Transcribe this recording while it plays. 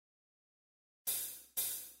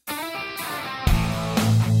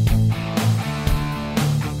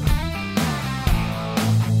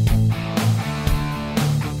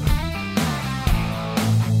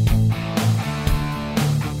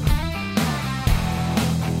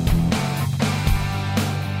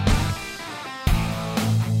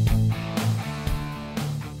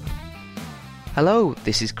Hello,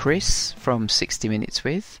 this is Chris from 60 Minutes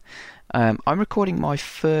With. I'm recording my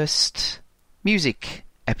first music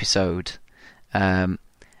episode. At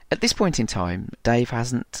this point in time, Dave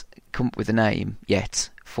hasn't come up with a name yet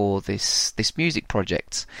for this music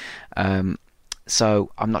project.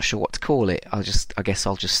 So I'm not sure what to call it. I guess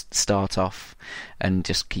I'll just start off and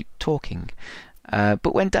just keep talking.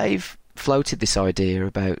 But when Dave floated this idea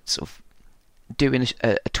about sort of doing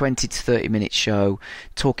a 20 to 30 minute show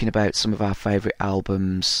talking about some of our favourite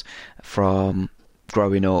albums from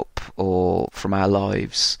growing up or from our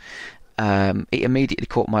lives, it immediately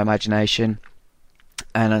caught my imagination.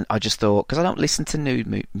 And I just thought, because I don't listen to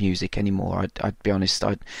new music anymore, I'd be honest,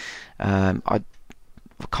 I kind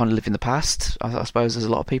of live in the past, I suppose, as a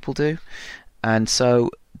lot of people do. And so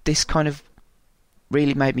this kind of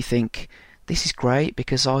really made me think, this is great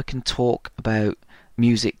because I can talk about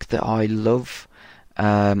music that I love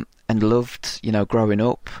and loved, growing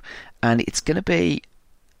up, and it's going to be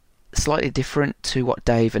slightly different to what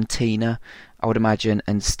Dave and Tina, I would imagine,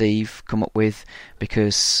 and Steve come up with,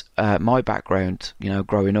 because my background,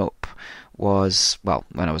 growing up was, well,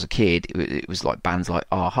 when I was a kid, it was like bands like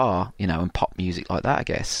a-ha, and pop music like that, I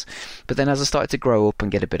guess. But then as I started to grow up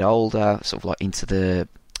and get a bit older, sort of like into the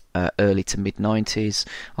early to mid 90s,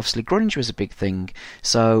 obviously grunge was a big thing.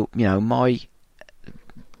 So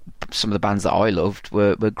some of the bands that I loved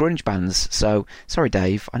were grunge bands. So sorry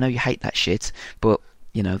Dave, I know you hate that shit, but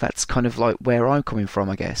that's kind of like where I'm coming from,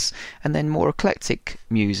 I guess. And then more eclectic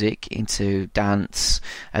music into dance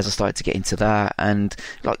as I started to get into that, and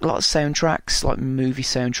like a lot of soundtracks, like movie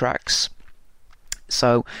soundtracks.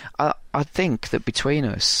 So I think that between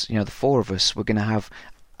us, the four of us, we're going to have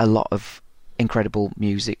a lot of incredible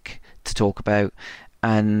music to talk about.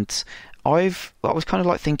 And I was kind of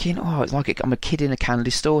like thinking, it's like I'm a kid in a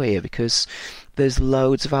candy store here, because there's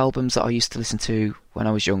loads of albums that I used to listen to when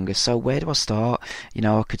I was younger. So where do I start?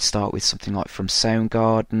 I could start with something like from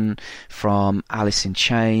Soundgarden, from Alice in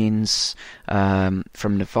Chains, from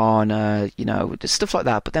Nirvana, stuff like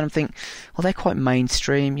that. But then I'm thinking, well, they're quite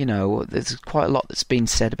mainstream, there's quite a lot that's been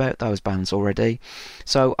said about those bands already.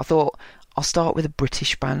 So I thought I'll start with a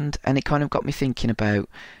British band, and it kind of got me thinking about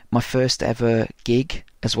my first ever gig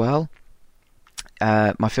as well.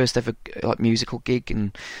 My first ever musical gig,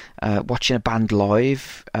 and watching a band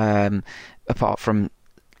live, apart from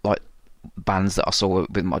like bands that I saw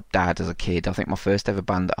with my dad as a kid. I think my first ever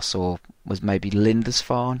band that I saw was maybe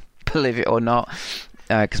Lindisfarne, believe it or not,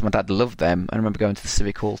 because my dad loved them. I remember going to the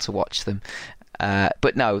Civic Hall to watch them.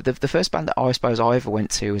 But no, the first band that I suppose I ever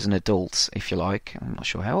went to as an adult, if you like, I'm not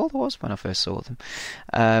sure how old I was when I first saw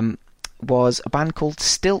them, was a band called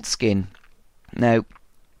Stiltskin. Now,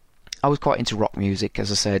 I was quite into rock music,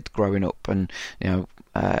 as I said, growing up, and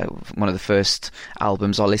one of the first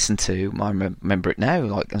albums I listened to, I remember it now,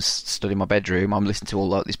 like I stood in my bedroom, I'm listening to all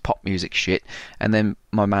like this pop music shit, and then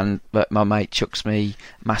my mate chucks me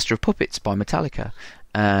Master of Puppets by Metallica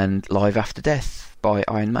and Live After Death by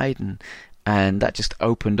Iron Maiden, and that just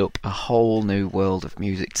opened up a whole new world of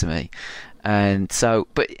music to me. And so,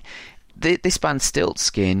 but this band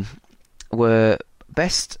Stiltskin were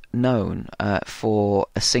best known for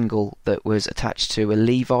a single that was attached to a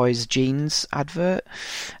Levi's jeans advert,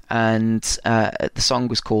 and the song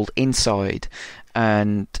was called Inside.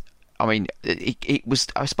 And I mean, it was,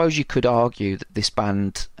 I suppose you could argue that this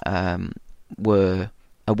band were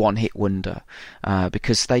a one-hit wonder,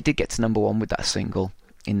 because they did get to number one with that single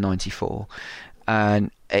in '94,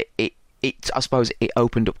 and it I suppose it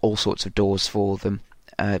opened up all sorts of doors for them.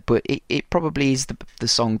 But it probably is the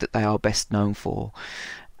song that they are best known for,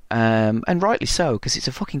 and rightly so, because it's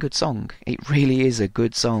a fucking good song. It really is a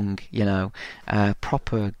good song,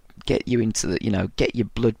 proper, get you into the, get your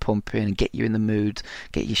blood pumping and get you in the mood,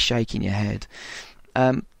 get you shaking your head.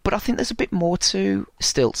 But I think there's a bit more to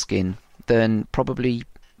Stiltskin than probably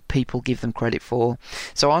people give them credit for.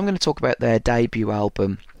 So I'm going to talk about their debut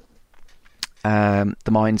album, The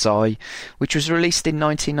Mind's Eye, which was released in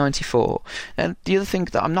 1994. And the other thing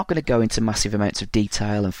that I'm not going to go into massive amounts of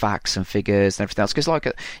detail and facts and figures and everything else, because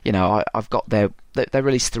I've got they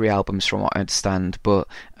released 3 albums from what I understand, but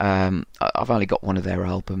I've only got one of their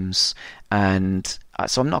albums, and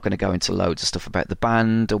so I'm not going to go into loads of stuff about the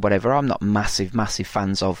band or whatever. I'm not massive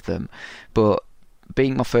fans of them, but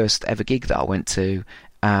being my first ever gig that I went to,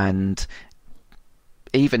 and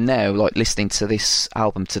even now, like listening to this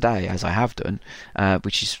album today, as I have done,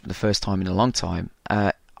 which is the first time in a long time,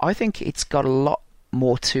 I think it's got a lot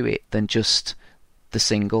more to it than just the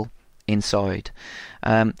single Inside.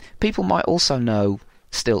 People might also know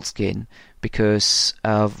Stiltskin because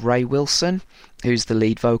of Ray Wilson, who's the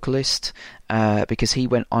lead vocalist, because he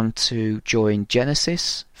went on to join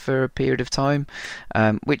Genesis for a period of time,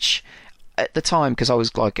 which at the time, because I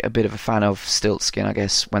was like a bit of a fan of Stiltskin, I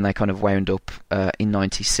guess, when they kind of wound up in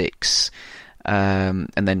 '96, and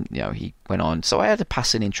then he went on. So I had a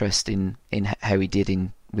passing interest in how he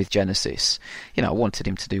did with Genesis. I wanted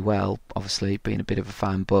him to do well, obviously, being a bit of a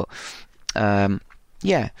fan, but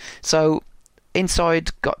yeah. So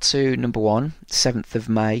Inside got to number 1, 7th of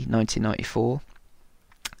May 1994.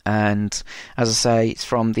 And as I say, it's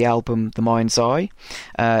from the album The Mind's Eye,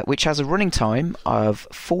 which has a running time of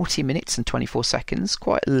 40 minutes and 24 seconds.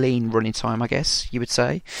 Quite a lean running time, I guess you would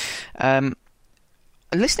say.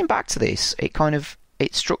 Listening back to this, it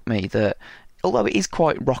struck me that although it is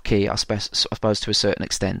quite rocky, I suppose to a certain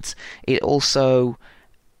extent, it also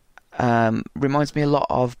reminds me a lot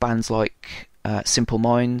of bands like Simple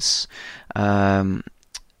Minds. It's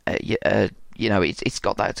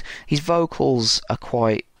got that. His vocals are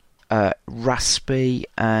quite raspy,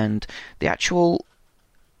 and the actual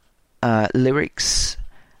lyrics,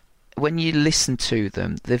 when you listen to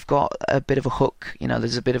them, they've got a bit of a hook.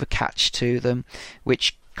 There's a bit of a catch to them,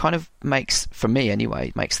 which kind of makes, for me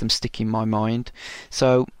anyway, makes them stick in my mind.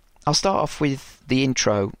 So I'll start off with the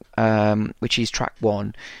intro, which is track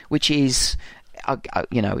 1, which is,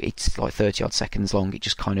 it's like 30 odd seconds long. It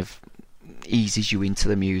just kind of eases you into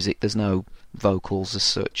the music. There's no vocals as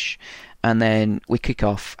such. And then we kick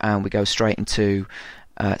off and we go straight into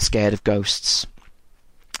Scared of Ghosts,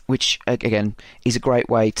 which again is a great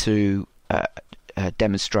way to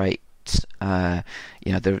demonstrate the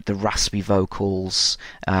raspy vocals.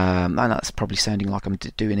 And that's probably sounding like I'm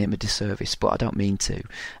doing him a disservice, but I don't mean to.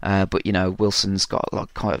 But Wilson's got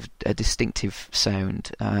like kind of a distinctive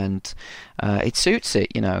sound, and it suits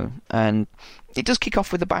it, and it does kick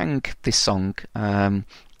off with a bang, this song,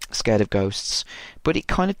 Scared of Ghosts, but it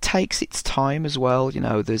kind of takes its time as well.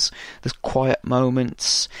 There's quiet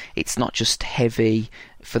moments. It's not just heavy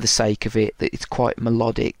for the sake of it. It's quite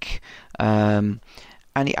melodic, and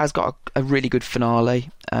it has got a really good finale.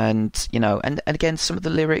 And and again, some of the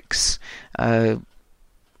lyrics kind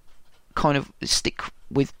of stick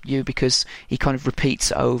with you because he kind of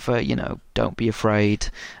repeats over, don't be afraid,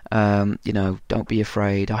 don't be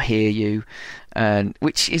afraid, I hear you, and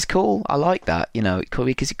which is cool. I like that,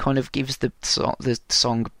 because it kind of gives the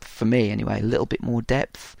song, for me anyway, a little bit more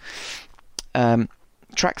depth.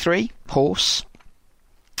 Track 3, Horse,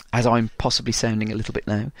 as I'm possibly sounding a little bit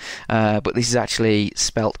now, but this is actually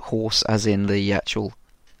spelt horse as in the actual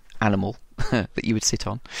animal that you would sit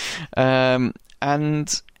on,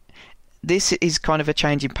 and this is kind of a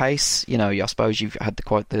change in pace. I suppose you've had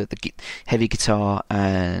the heavy guitar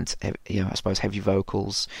and I suppose heavy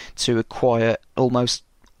vocals to a quiet, almost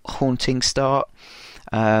haunting start,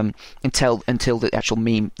 until the actual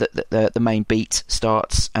the main beat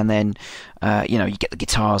starts, and then you get the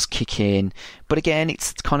guitars kick in. But again,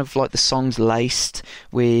 it's kind of like the song's laced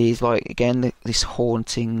with this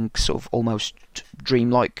haunting, sort of almost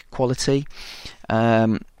dreamlike quality.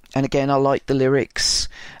 And again, I like the lyrics,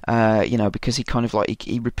 because he kind of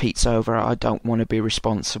he repeats over, I don't want to be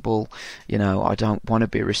responsible, I don't want to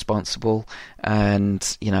be responsible. And,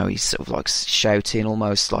 he's sort of like shouting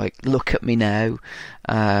almost like, look at me now,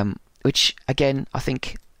 which again, I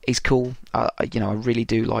think is cool. I really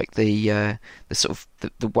do like the sort of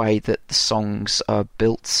the way that the songs are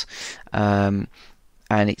built. And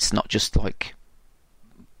it's not just like,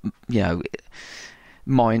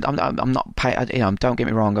 mind. I'm not don't get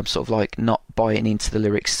me wrong, I'm sort of like not buying into the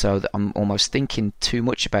lyrics so that I'm almost thinking too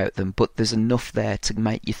much about them, but there's enough there to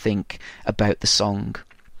make you think about the song,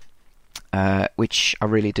 which I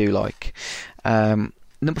really do like.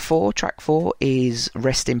 Number 4, track 4, is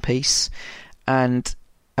Rest in Peace, and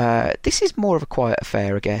this is more of a quiet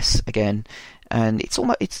affair, I guess, again, and it's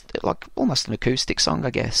like almost an acoustic song, I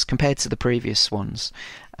guess, compared to the previous ones.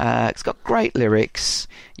 It's got great lyrics,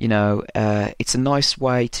 it's a nice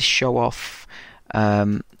way to show off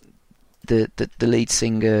the lead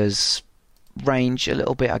singer's range a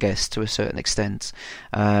little bit, I guess, to a certain extent,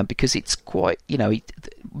 because it's quite,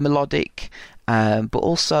 melodic, but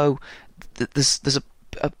also there's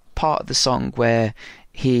a part of the song where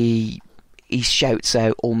he shouts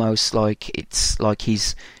out almost like it's like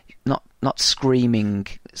he's not screaming,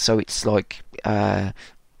 so it's like not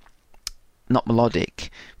melodic,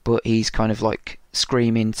 but he's kind of like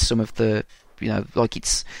screaming some of the, like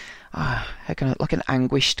it's how can I, like an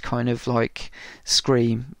anguished kind of like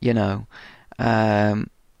scream,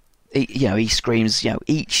 he screams,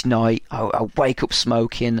 each night I wake up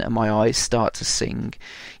smoking and my eyes start to sing.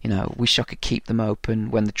 Wish I could keep them open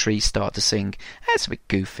when the trees start to sing. That's a bit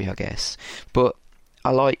goofy, I guess, but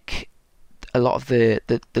I like a lot of the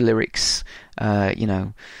lyrics.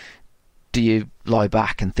 Do you lie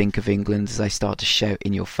back and think of England as they start to shout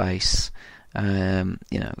in your face?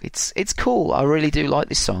 It's cool. I really do like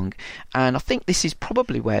this song, and I think this is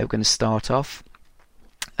probably where we're going to start off.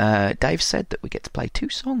 Dave said that we get to play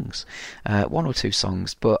one or two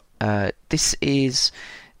songs, but this is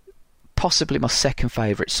possibly my second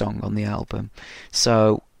favourite song on the album.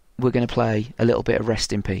 So we're going to play a little bit of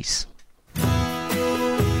Rest in Peace.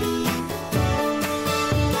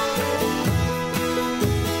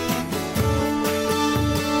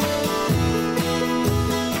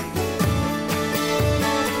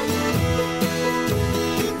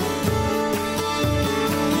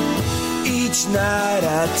 Each night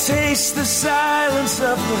I taste the silence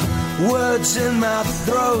of the words in my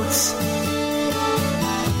throat.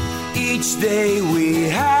 Each day we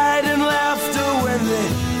hide in laughter when they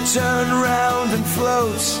turn round and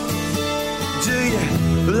float. Do you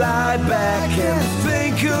lie back and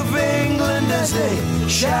think of England as they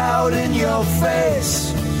shout in your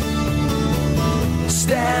face?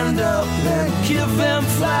 Stand up and give them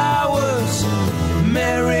flowers,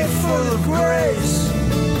 Mary full of grace.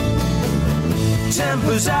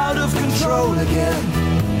 Temper's out of control again.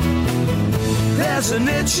 There's an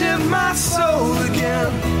itch in my soul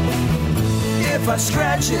again. If I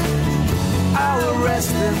scratch it, I'll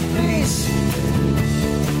rest in peace.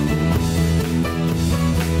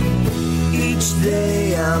 Each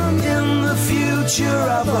day I'm in the future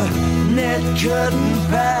of a net curtain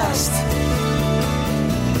past.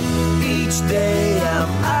 Each day I'm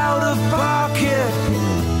out of pocket,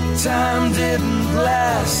 time didn't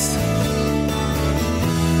last.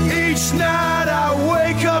 Each night I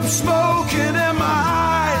wake up smoking and my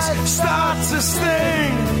eyes start to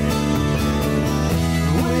sting.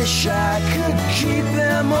 Wish I could keep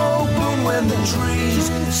them open when the trees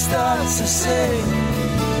start to sing.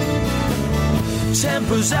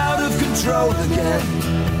 Temper's out of control again.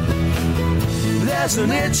 There's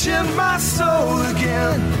an itch in my soul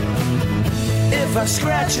again. If I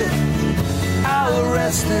scratch it, I'll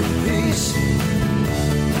rest in peace.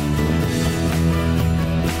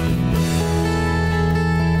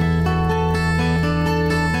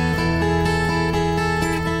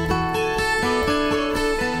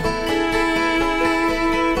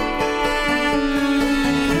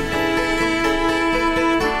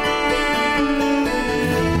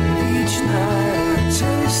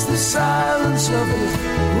 Silence of the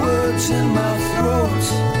words in my throat.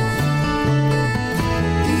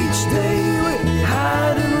 Each day we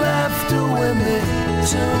hide in laughter when they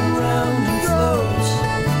turn round and float.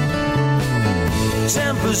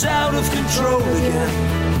 Temper's out of control again.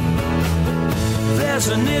 There's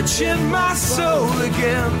an itch in my soul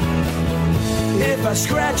again. If I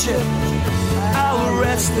scratch it, I'll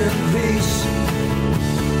rest in peace.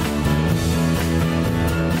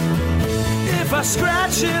 If I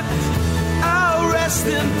scratch it, I'll rest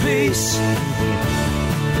in peace.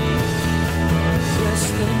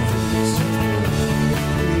 Rest in peace.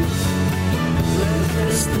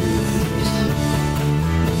 Rest in peace.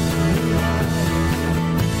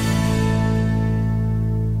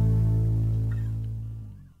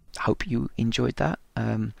 Hope you enjoyed that.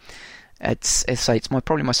 It's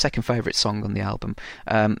probably my second favourite song on the album.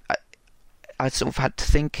 I sort of had to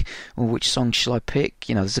think, well, which song shall I pick?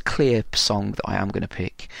 There's a clear song that I am going to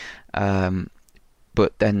pick,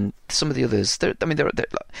 but then some of the others. There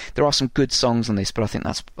are some good songs on this, but I think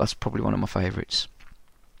that's probably one of my favourites.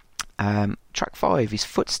 Track 5 is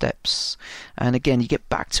Footsteps, and again you get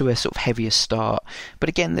back to a sort of heavier start, but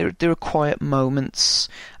again there are quiet moments,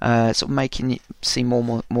 sort of making it seem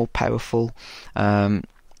more powerful.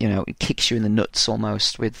 It kicks you in the nuts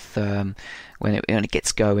almost with when it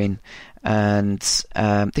gets going. And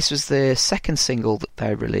this was the second single that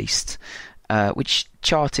they released, which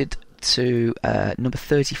charted to number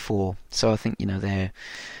 34. So I think their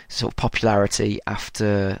sort of popularity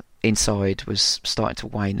after Inside was starting to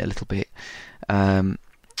wane a little bit,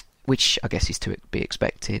 which I guess is to be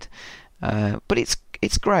expected. But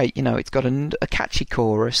it's great. It's got a catchy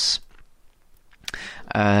chorus.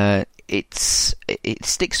 It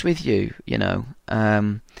sticks with you.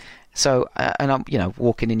 So, and I'm,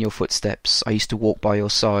 walking in your footsteps. I used to walk by your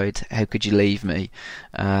side. How could you leave me?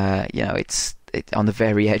 It's on the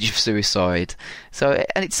very edge of suicide. So,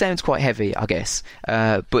 and it sounds quite heavy, I guess.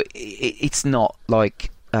 But it's not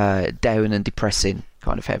like down and depressing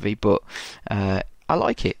kind of heavy. But I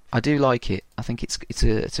like it. I do like it. I think it's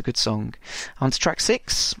a good song. On to track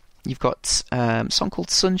 6. you've got a song called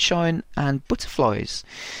Sunshine and Butterflies,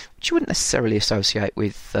 which you wouldn't necessarily associate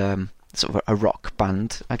with sort of a rock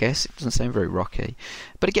band, I guess. It doesn't sound very rocky.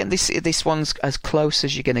 But again, this one's as close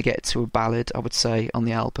as you're going to get to a ballad, I would say, on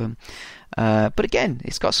the album. But again,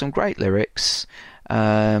 it's got some great lyrics.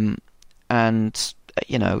 And,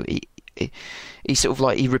 you know, he sort of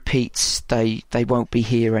like, he repeats, they won't be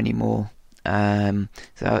here anymore. And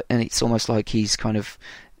it's almost like he's kind of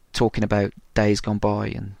talking about days gone by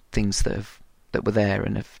and things that were there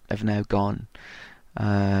and have now gone.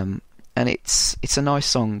 And it's a nice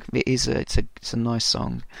song. It's a nice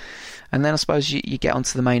song. And then I suppose you get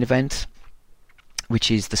onto the main event,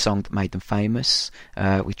 which is the song that made them famous,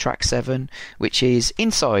 with track 7, which is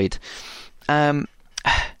Inside.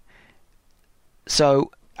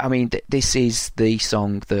 So I mean, this is the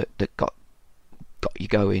song that got you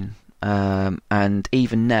going. And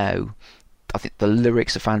even now, I think the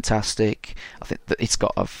lyrics are fantastic. I think that it's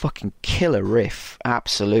got a fucking killer riff,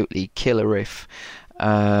 absolutely killer riff.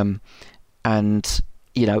 And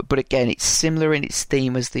you know, but again, it's similar in its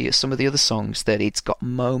theme as some of the other songs, that it's got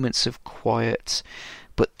moments of quiet,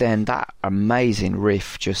 but then that amazing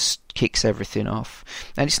riff just kicks everything off.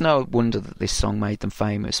 And it's no wonder that this song made them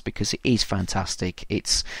famous, because it is fantastic.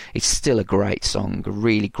 It's still a great song, a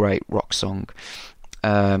really great rock song.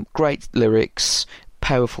 Great lyrics,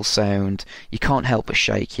 powerful sound. You can't help but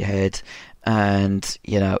shake your head, and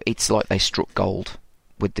you know, it's like they struck gold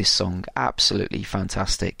with this song. Absolutely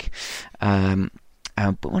fantastic.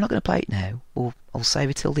 But we're not going to play it now. I'll save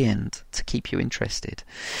it till the end to keep you interested.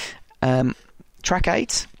 Track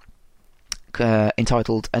 8,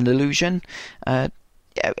 entitled An Illusion.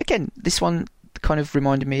 Again, this one kind of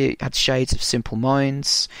reminded me, it had shades of Simple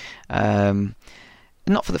Minds.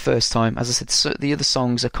 Not for the first time. As I said, so the other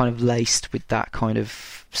songs are kind of laced with that kind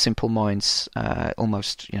of Simple Minds,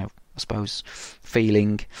 almost, you know, I suppose,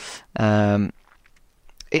 feeling.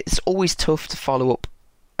 It's always tough to follow up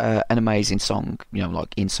an amazing song, you know,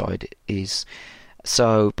 like Inside is.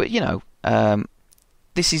 So, but you know,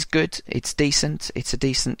 this is good. It's decent. It's a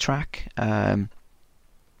decent track. Number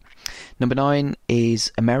 9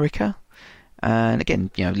 is America, and again,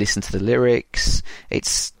 you know, listen to the lyrics.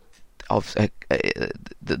 It's of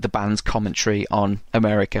the band's commentary on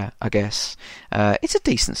America, I guess. It's a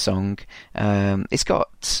decent song. It's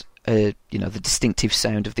got you know, the distinctive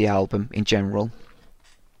sound of the album in general.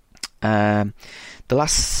 The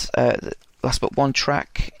last but one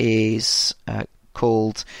track is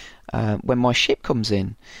called When My Ship Comes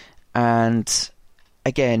In, and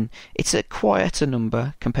again, it's a quieter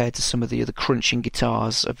number compared to some of the other crunching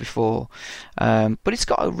guitars of before, but it's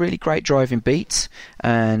got a really great driving beat,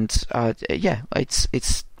 and yeah,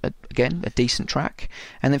 it's again a decent track.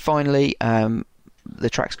 And then finally, the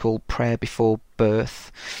track's called Prayer Before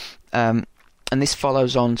Birth, and this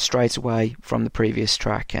follows on straight away from the previous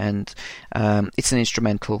track, and it's an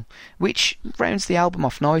instrumental which rounds the album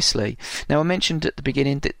off nicely. Now, I mentioned at the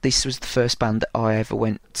beginning that this was the first band that I ever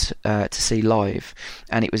went to see live,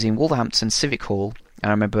 and it was in Wolverhampton Civic Hall. And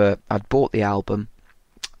I remember I'd bought the album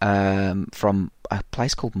from a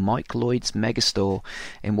place called Mike Lloyd's Megastore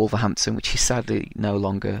in Wolverhampton, which is sadly no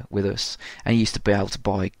longer with us, and you used to be able to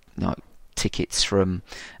buy, you know, tickets from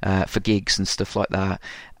for gigs and stuff like that,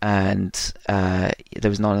 and there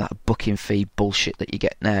was none of that booking fee bullshit that you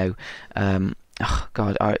get now. Oh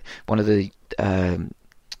god, one of the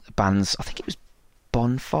bands, I think it was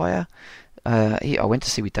Bonfire, I went to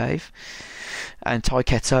see with Dave and Ty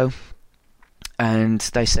Ketto, and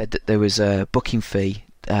they said that there was a booking fee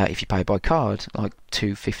if you pay by card, like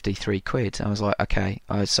 £2.50, £3. I was like, okay.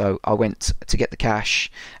 So I went to get the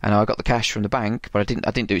cash, and I got the cash from the bank, but I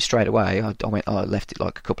didn't do it straight away. I left it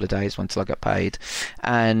like a couple of days until I got paid,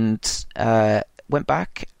 and went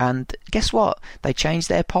back, and guess what? They changed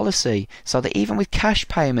their policy, so that even with cash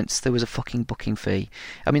payments, there was a fucking booking fee.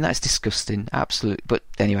 I mean, that's disgusting, absolutely. But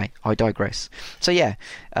anyway, I digress. So yeah,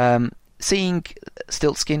 seeing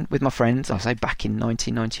Stiltskin with my friends, I say back in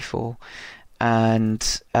 1994.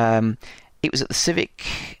 And it was at the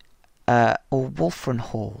Civic or Wolfram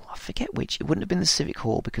Hall. I forget which. It wouldn't have been the Civic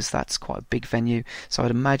Hall because that's quite a big venue. So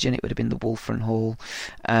I'd imagine it would have been the Wolfram Hall.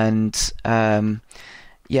 And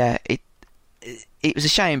yeah, it was a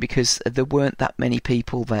shame because there weren't that many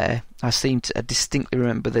people there. I distinctly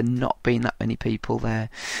remember there not being that many people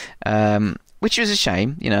there. Which was a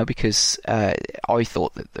shame, you know, because I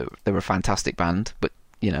thought that they were a fantastic band, but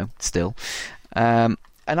you know, still.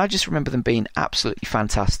 And I just remember them being absolutely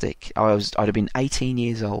fantastic. I'd have been 18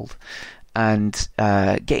 years old, and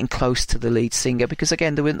getting close to the lead singer, because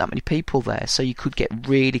again, there weren't that many people there, so you could get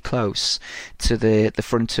really close to the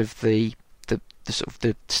front of the sort of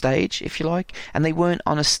the stage, if you like, and they weren't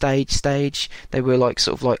on a stage. They were like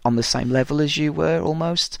sort of like on the same level as you were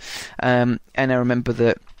almost. And I remember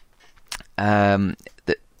that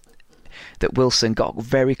that Wilson got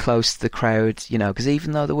very close to the crowd, you know, because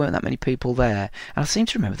even though there weren't that many people there, and I seem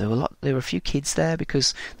to remember there were a few kids there,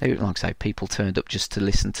 because they, like I say, people turned up just to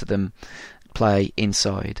listen to them play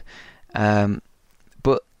inside.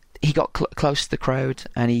 But he got close to the crowd,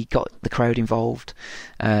 and he got the crowd involved,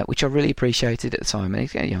 which I really appreciated at the time.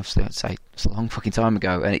 And you know, I'd say it's a long fucking time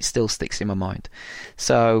ago, and it still sticks in my mind.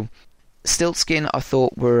 So Stiltskin, I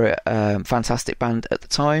thought, were a fantastic band at the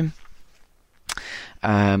time.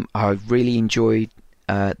 I really enjoyed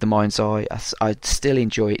The Mind's Eye. I still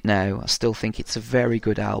enjoy it now. I still think it's a very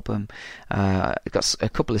good album. Got a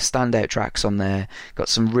couple of standout tracks on there. Got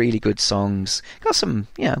some really good songs. Got some,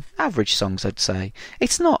 you know, average songs, I'd say.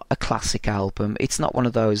 It's not a classic album. It's not one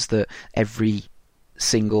of those that every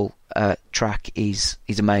single track is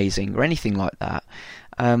amazing or anything like that.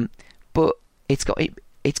 But it's got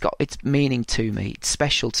its meaning to me. It's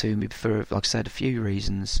special to me for, like I said, a few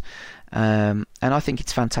reasons. And I think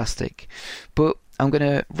it's fantastic. But I'm going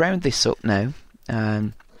to round this up now,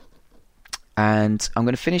 and I'm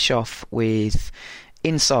going to finish off with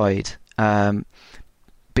Inside,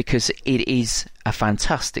 because it is a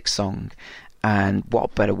fantastic song, and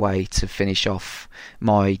what better way to finish off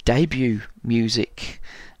my debut music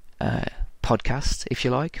podcast, if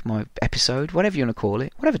you like, my episode, whatever you want to call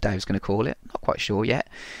it, whatever Dave's going to call it, not quite sure yet,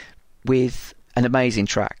 with an amazing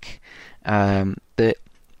track that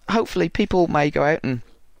hopefully people may go out and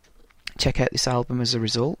check out this album as a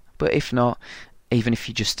result. But if not, even if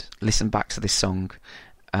you just listen back to this song,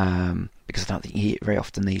 because I don't think you hear it very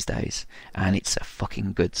often these days, and it's a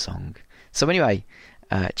fucking good song. So anyway,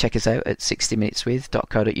 check us out at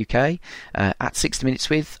 60minuteswith.co.uk, at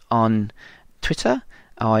 60minuteswith on Twitter.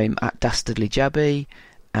 I'm at DastardlyJabby,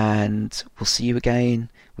 and we'll see you again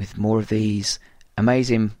with more of these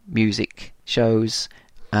amazing music shows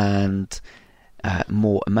and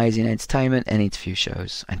more amazing entertainment and interview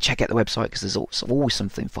shows. And check out the website, because there's always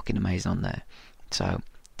something fucking amazing on there. So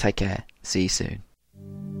take care. See you soon.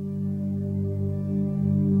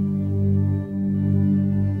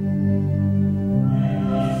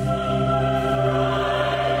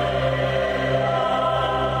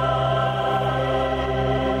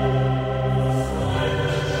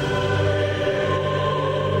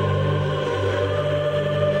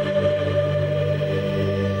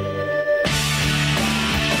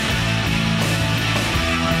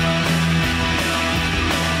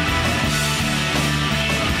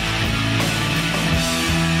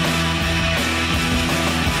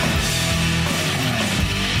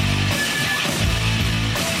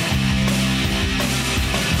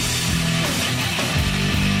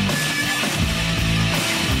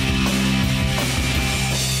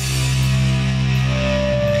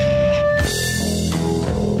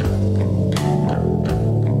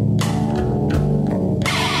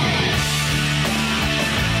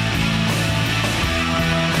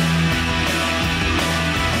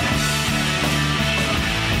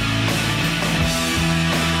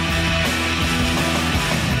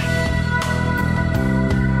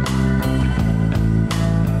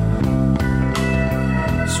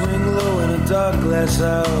 Glass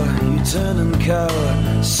hour, you turn and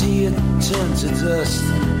cower, see it turn to dust.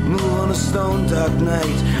 Move on a stone dark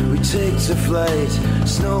night, we take to flight.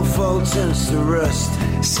 Snowfall turns to rust,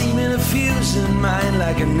 seeming to fuse in mind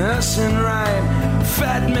like a nursing rhyme.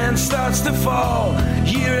 Fat man starts to fall,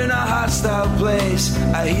 here in a hostile place.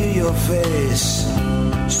 I hear your face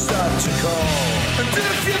start to call. And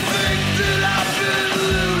if you think that I've been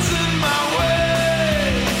losing my way,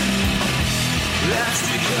 that's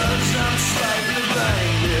because I'm slightly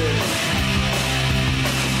blinded.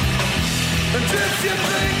 And if you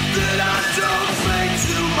think that I don't make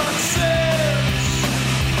too much sense,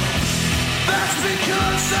 that's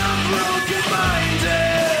because I'm broken-minded.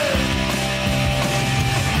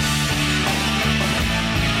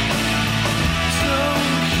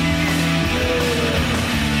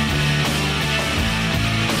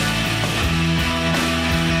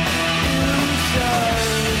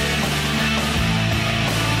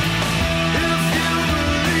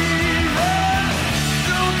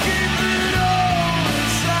 Don't keep it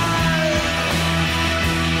inside.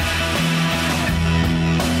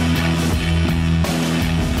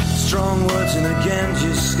 Strong words in a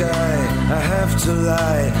Ganges sky, I have to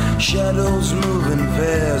lie. Shadows move in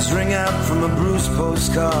pairs, ring out from a bruised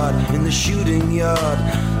postcard in the shooting yard,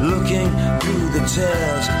 looking through the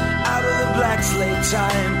tears. I out of the black slate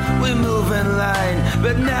time. We move in line,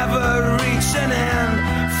 but never reach an end.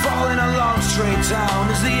 Falling along straight down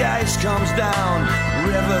as the ice comes down.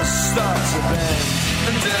 Rivers start to bend.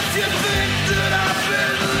 And if you think that I've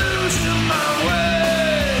been losing my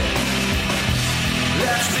way,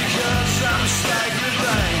 that's because I'm slightly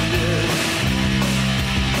blinded.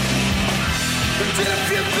 And if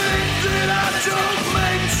you think that I don't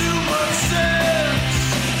make too